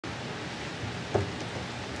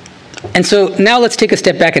And so now let's take a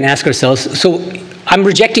step back and ask ourselves, so I'm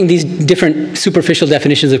rejecting these different superficial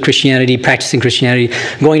definitions of Christianity, practicing Christianity,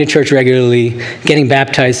 going to church regularly, getting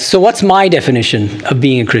baptized. So what's my definition of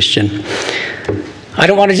being a Christian? I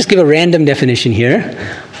don't want to just give a random definition here.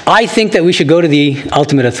 I think that we should go to the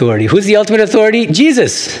ultimate authority. Who's the ultimate authority?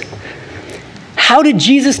 Jesus. How did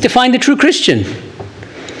Jesus define the true Christian?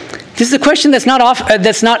 This is a question that's not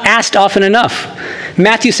asked often enough.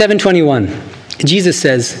 Matthew 7:21. Jesus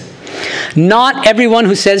says, "Not everyone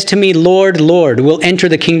who says to me, 'Lord, Lord,' will enter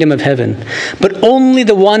the kingdom of heaven, but only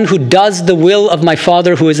the one who does the will of my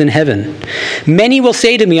Father who is in heaven. Many will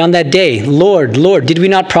say to me on that day, 'Lord, Lord, did we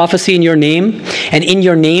not prophesy in your name, and in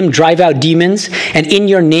your name drive out demons, and in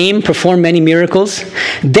your name perform many miracles?'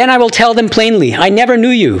 Then I will tell them plainly, 'I never knew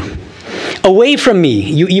you. Away from me,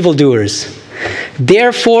 you evildoers.'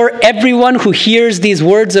 Therefore, everyone who hears these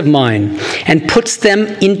words of mine and puts them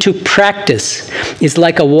into practice is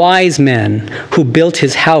like a wise man who built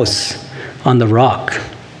his house on the rock."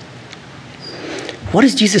 What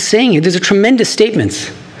is Jesus saying here? There's a tremendous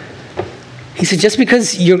statement. He said, just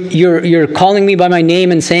because you're calling me by my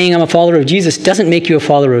name and saying I'm a follower of Jesus doesn't make you a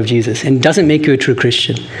follower of Jesus and doesn't make you a true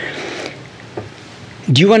Christian.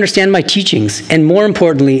 Do you understand my teachings? And more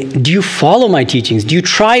importantly, do you follow my teachings? Do you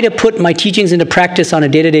try to put my teachings into practice on a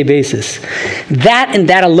day-to-day basis? That and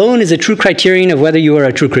that alone is a true criterion of whether you are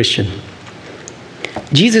a true Christian.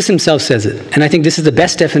 Jesus himself says it, and I think this is the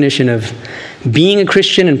best definition of being a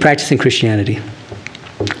Christian and practicing Christianity.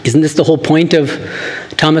 Isn't this the whole point of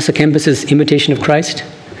Thomas à Kempis's Imitation of Christ?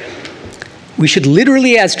 We should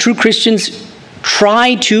literally, as true Christians,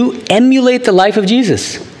 try to emulate the life of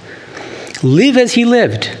Jesus. Live as he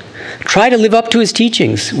lived. Try to live up to his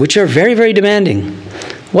teachings, which are very, very demanding.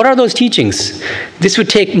 What are those teachings? This would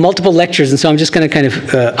take multiple lectures, and so I'm just going to kind of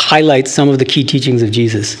highlight some of the key teachings of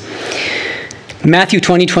Jesus. Matthew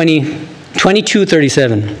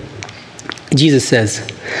 22:37. Jesus says,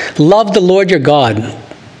 "Love the Lord your God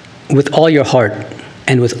with all your heart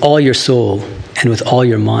and with all your soul and with all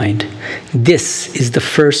your mind. This is the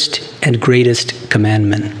first and greatest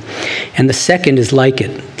commandment. And the second is like it.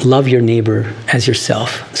 Love your neighbor as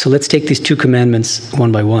yourself." So let's take these two commandments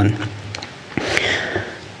one by one.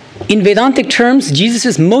 In Vedantic terms,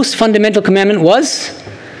 Jesus' most fundamental commandment was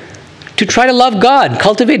to try to love God,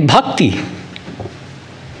 cultivate bhakti.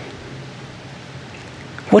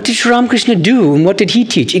 What did Sri Ramakrishna do and what did he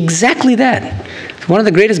teach? Exactly that. One of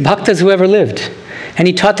the greatest bhaktas who ever lived. And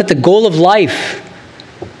he taught that the goal of life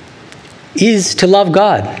is to love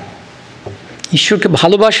God. ঈশ্বরকে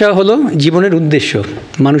ভালোবাসা হলো জীবনের উদ্দেশ্য,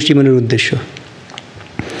 মানুষ জীবনের উদ্দেশ্য.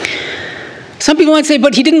 Some people might say,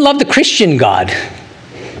 but he didn't love the Christian God.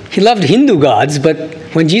 He loved Hindu gods, but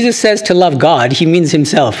when Jesus says to love God, he means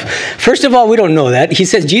himself. First of all, we don't know that. He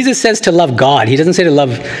says, Jesus says to love God. He doesn't say to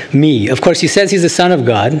love me. Of course, he says he's the Son of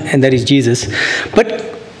God, and that he's Jesus. But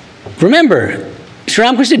remember, Sri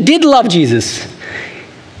Ramakrishna did love Jesus.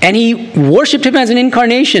 And he worshipped him as an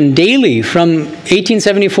incarnation daily from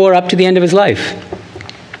 1874 up to the end of his life.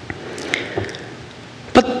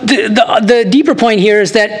 But the deeper point here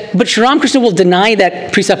is that, but Sri Ramakrishna will deny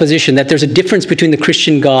that presupposition, that there's a difference between the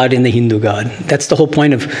Christian God and the Hindu God. That's the whole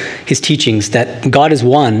point of his teachings, that God is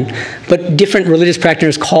one, but different religious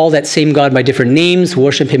practitioners call that same God by different names,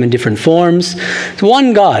 worship him in different forms. It's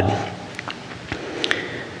one God.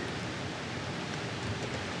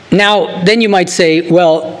 Now, then you might say,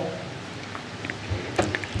 well,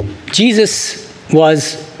 Christians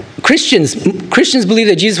believe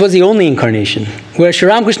that Jesus was the only incarnation, whereas Sri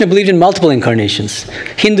Ramakrishna believed in multiple incarnations.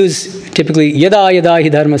 Hindus typically, yada yada hi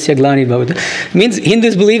dharmasya glani bhavata, means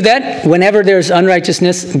Hindus believe that whenever there's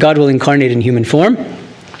unrighteousness, God will incarnate in human form.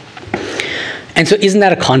 And so isn't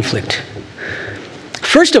that a conflict?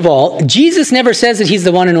 First of all, Jesus never says that he's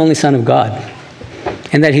the one and only Son of God,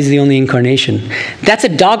 and that he's the only incarnation. That's a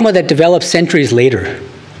dogma that developed centuries later.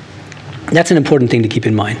 That's an important thing to keep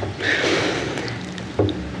in mind.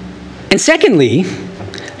 And secondly,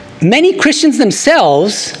 many Christians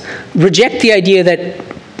themselves reject the idea that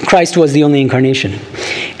Christ was the only incarnation.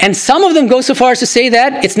 And some of them go so far as to say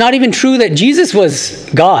that it's not even true that Jesus was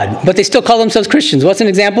God, but they still call themselves Christians. What's an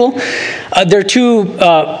example? There are two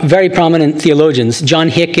very prominent theologians, John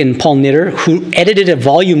Hick and Paul Knitter, who edited a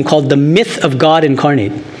volume called The Myth of God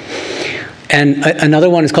Incarnate. And another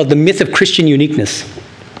one is called The Myth of Christian Uniqueness.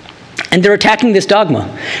 And they're attacking this dogma.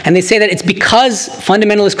 And they say that it's because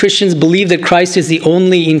fundamentalist Christians believe that Christ is the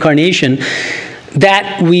only incarnation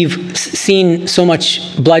that we've seen so much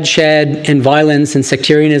bloodshed and violence and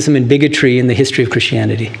sectarianism and bigotry in the history of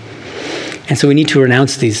Christianity. And so we need to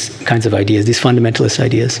renounce these kinds of ideas, these fundamentalist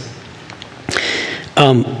ideas.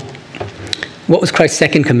 What was Christ's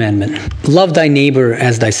second commandment? Love thy neighbor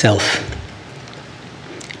as thyself.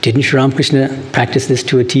 Didn't Sri Ramakrishna practice this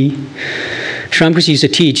to a T? Sri Ramakrishna used to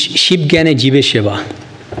teach, Shibgyane Jive Shiva.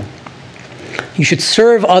 You should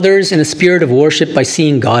serve others in a spirit of worship by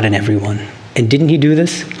seeing God in everyone. And didn't he do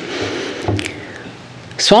this?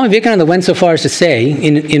 Swami Vivekananda went so far as to say,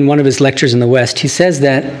 in one of his lectures in the West, he says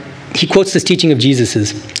that, he quotes this teaching of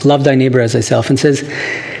Jesus's, love thy neighbor as thyself, and says,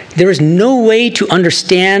 there is no way to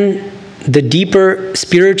understand the deeper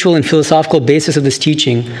spiritual and philosophical basis of this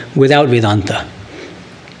teaching without Vedanta.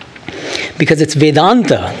 Because it's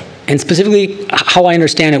Vedanta, and specifically how I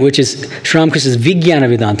understand it, which is Sri Ramakrishna's Vijnana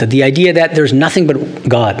Vedanta, the idea that there's nothing but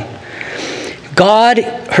God. God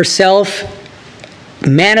herself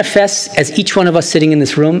manifests as each one of us sitting in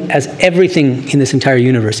this room as everything in this entire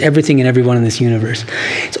universe, everything and everyone in this universe.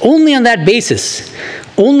 It's only on that basis,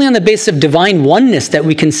 only on the basis of divine oneness that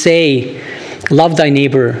we can say, love thy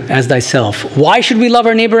neighbor as thyself. Why should we love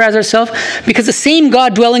our neighbor as ourselves? Because the same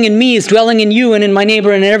God dwelling in me is dwelling in you and in my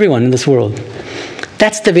neighbor and in everyone in this world.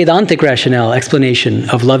 That's the Vedantic rationale, explanation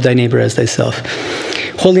of love thy neighbor as thyself.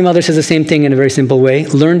 Holy Mother says the same thing in a very simple way.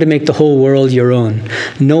 Learn to make the whole world your own.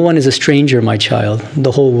 No one is a stranger, my child.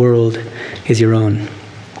 The whole world is your own.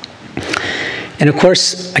 And of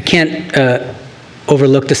course, I can't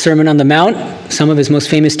overlook the Sermon on the Mount, some of his most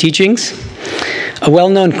famous teachings. A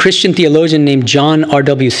well-known Christian theologian named John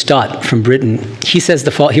R.W. Stott from Britain, he says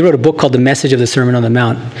he wrote a book called The Message of the Sermon on the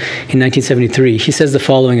Mount in 1973. He says the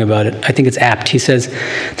following about it. I think it's apt. He says,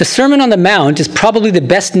 the Sermon on the Mount is probably the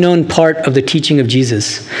best known part of the teaching of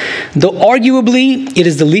Jesus, though arguably it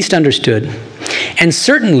is the least understood, and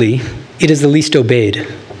certainly it is the least obeyed.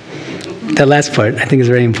 That last part I think is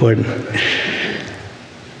very important.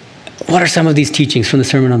 What are some of these teachings from the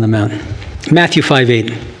Sermon on the Mount? Matthew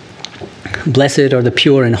 5:8. Blessed are the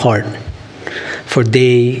pure in heart, for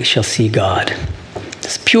they shall see God.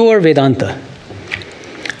 It's pure Vedanta.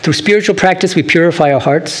 Through spiritual practice, we purify our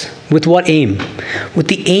hearts. With what aim? With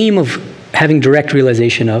the aim of having direct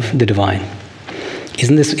realization of the divine.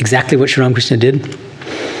 Isn't this exactly what Sri Ramakrishna did?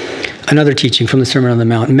 Another teaching from the Sermon on the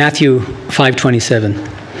Mount, Matthew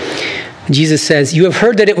 5:27. Jesus says, you have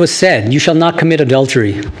heard that it was said, you shall not commit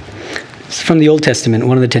adultery. It's from the Old Testament,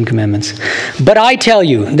 one of the 10 Commandments. But I tell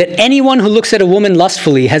you that anyone who looks at a woman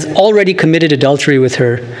lustfully has already committed adultery with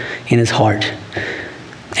her in his heart.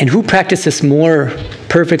 And who practiced this more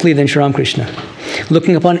perfectly than Sri Ramakrishna?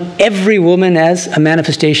 Looking upon every woman as a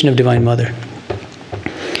manifestation of Divine Mother.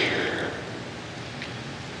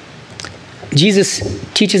 Jesus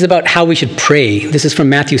teaches about how we should pray. This is from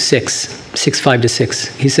Matthew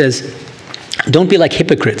 6:5-6. He says, don't be like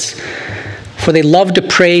hypocrites, for they love to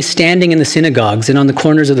pray standing in the synagogues and on the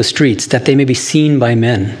corners of the streets, that they may be seen by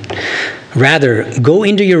men. Rather, go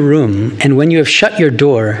into your room, and when you have shut your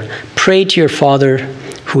door, pray to your Father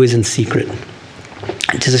who is in secret.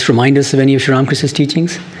 Does this remind us of any of Sri Ramakrishna's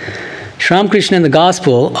teachings? Sri Ramakrishna in the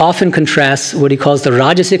Gospel often contrasts what he calls the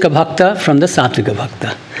Rajasika Bhakta from the Sattvika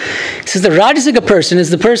Bhakta. He says the Rajasika person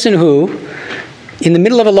is the person who, in the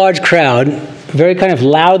middle of a large crowd, very kind of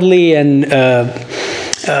loudly and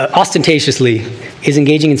ostentatiously is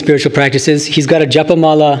engaging in spiritual practices. He's got a japa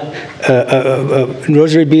mala,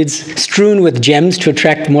 rosary beads strewn with gems to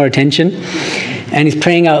attract more attention. And he's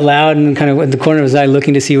praying out loud and kind of at the corner of his eye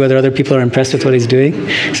looking to see whether other people are impressed with what he's doing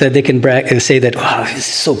so that they can say that, wow, he's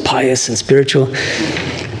so pious and spiritual.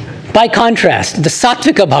 By contrast, the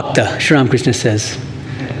Sattvika Bhakta, Sri Ramakrishna says,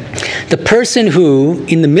 the person who,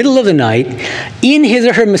 in the middle of the night, in his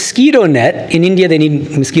or her mosquito net, in India they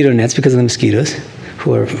need mosquito nets because of the mosquitoes,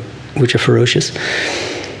 which are ferocious,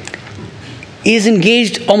 is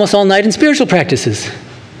engaged almost all night in spiritual practices.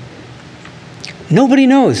 Nobody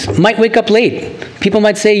knows. Might wake up late. People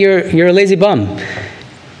might say you're a lazy bum.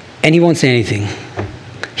 And he won't say anything.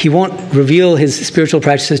 He won't reveal his spiritual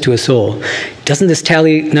practices to a soul. Doesn't this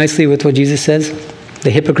tally nicely with what Jesus says? The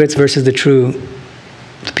hypocrites versus the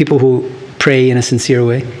people who pray in a sincere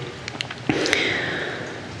way.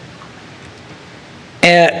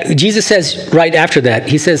 Jesus says right after that,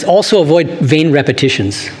 he says, also avoid vain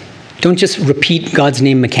repetitions. Don't just repeat God's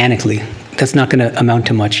name mechanically. That's not going to amount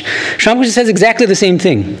to much. Sri Ramakrishna says exactly the same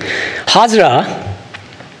thing. Hazra,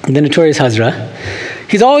 the notorious Hazra,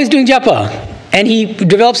 he's always doing japa. And he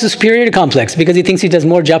develops a superiority complex because he thinks he does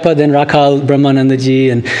more japa than Rakhal,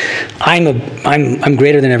 Brahmanandaji, and I'm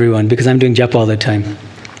greater than everyone because I'm doing japa all the time.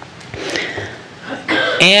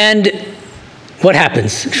 And what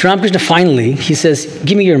happens? Sri Ramakrishna finally, he says,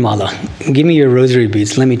 give me your mala, give me your rosary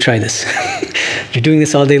beads, let me try this. You're doing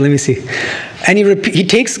this all day, let me see. And he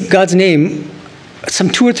takes God's name some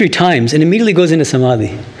 2 or 3 times and immediately goes into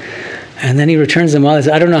samadhi. And then he returns the mala and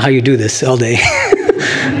says, I don't know how you do this all day.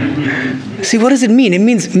 See, what does it mean? It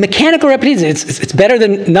means mechanical repetition. It's better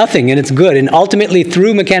than nothing, and it's good. And ultimately,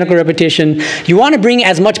 through mechanical repetition, you want to bring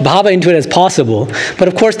as much bhava into it as possible. But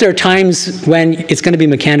of course, there are times when it's going to be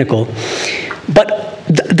mechanical. But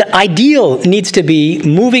the ideal needs to be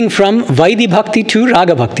moving from Vaidhi Bhakti to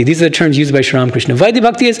Raga Bhakti. These are the terms used by Sri Ramakrishna. Vaidhi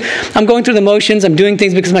Bhakti is, I'm going through the motions, I'm doing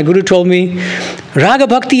things because my Guru told me. Raga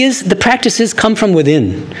Bhakti is, the practices come from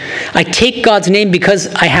within. I take God's name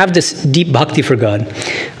because I have this deep bhakti for God.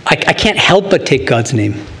 I can't help but take God's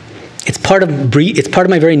name. It's part of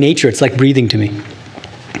my very nature. It's like breathing to me.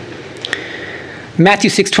 Matthew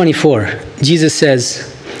 6:24, Jesus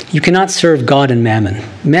says, you cannot serve God and mammon.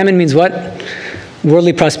 Mammon means what?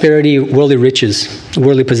 Worldly prosperity, worldly riches,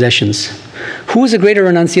 worldly possessions. Who is a greater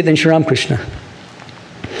renunciate than Sri Ramakrishna?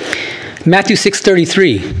 Matthew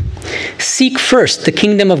 6:33, seek first the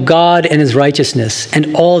kingdom of God and his righteousness,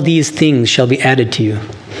 and all these things shall be added to you.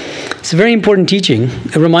 It's a very important teaching.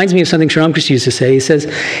 It reminds me of something Sri Ramakrishna used to say. He says,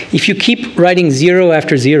 if you keep writing 0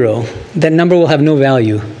 after 0, that number will have no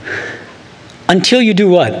value. Until you do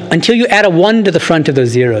what? Until you add a 1 to the front of those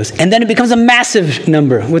zeros. And then it becomes a massive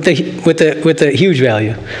number with a huge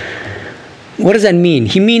value. What does that mean?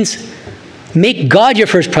 He means make God your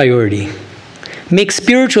first priority. Make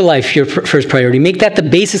spiritual life your first priority. Make that the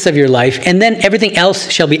basis of your life, and then everything else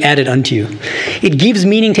shall be added unto you. It gives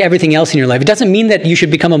meaning to everything else in your life. It doesn't mean that you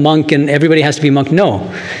should become a monk and everybody has to be a monk. No.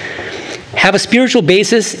 Have a spiritual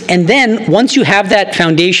basis, and then once you have that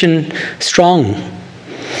foundation strong,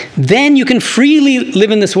 then you can freely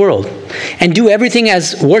live in this world and do everything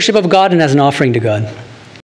as worship of God and as an offering to God.